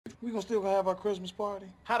We gonna still gonna have our Christmas party?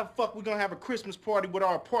 How the fuck we gonna have a Christmas party with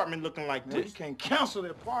our apartment looking like Man, this? you can't cancel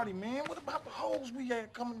that party, man. What about the hoes we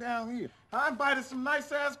had coming down here? I invited some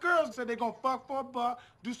nice-ass girls. Said they gonna fuck for $1,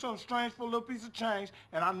 do something strange for a little piece of change,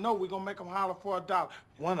 and I know we gonna make them holler for $1.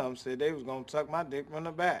 One of them said they was gonna tuck my dick from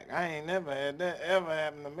the back. I ain't never had that ever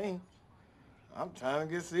happen to me. I'm trying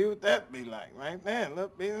to see what that be like right there.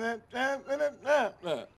 Look, be that.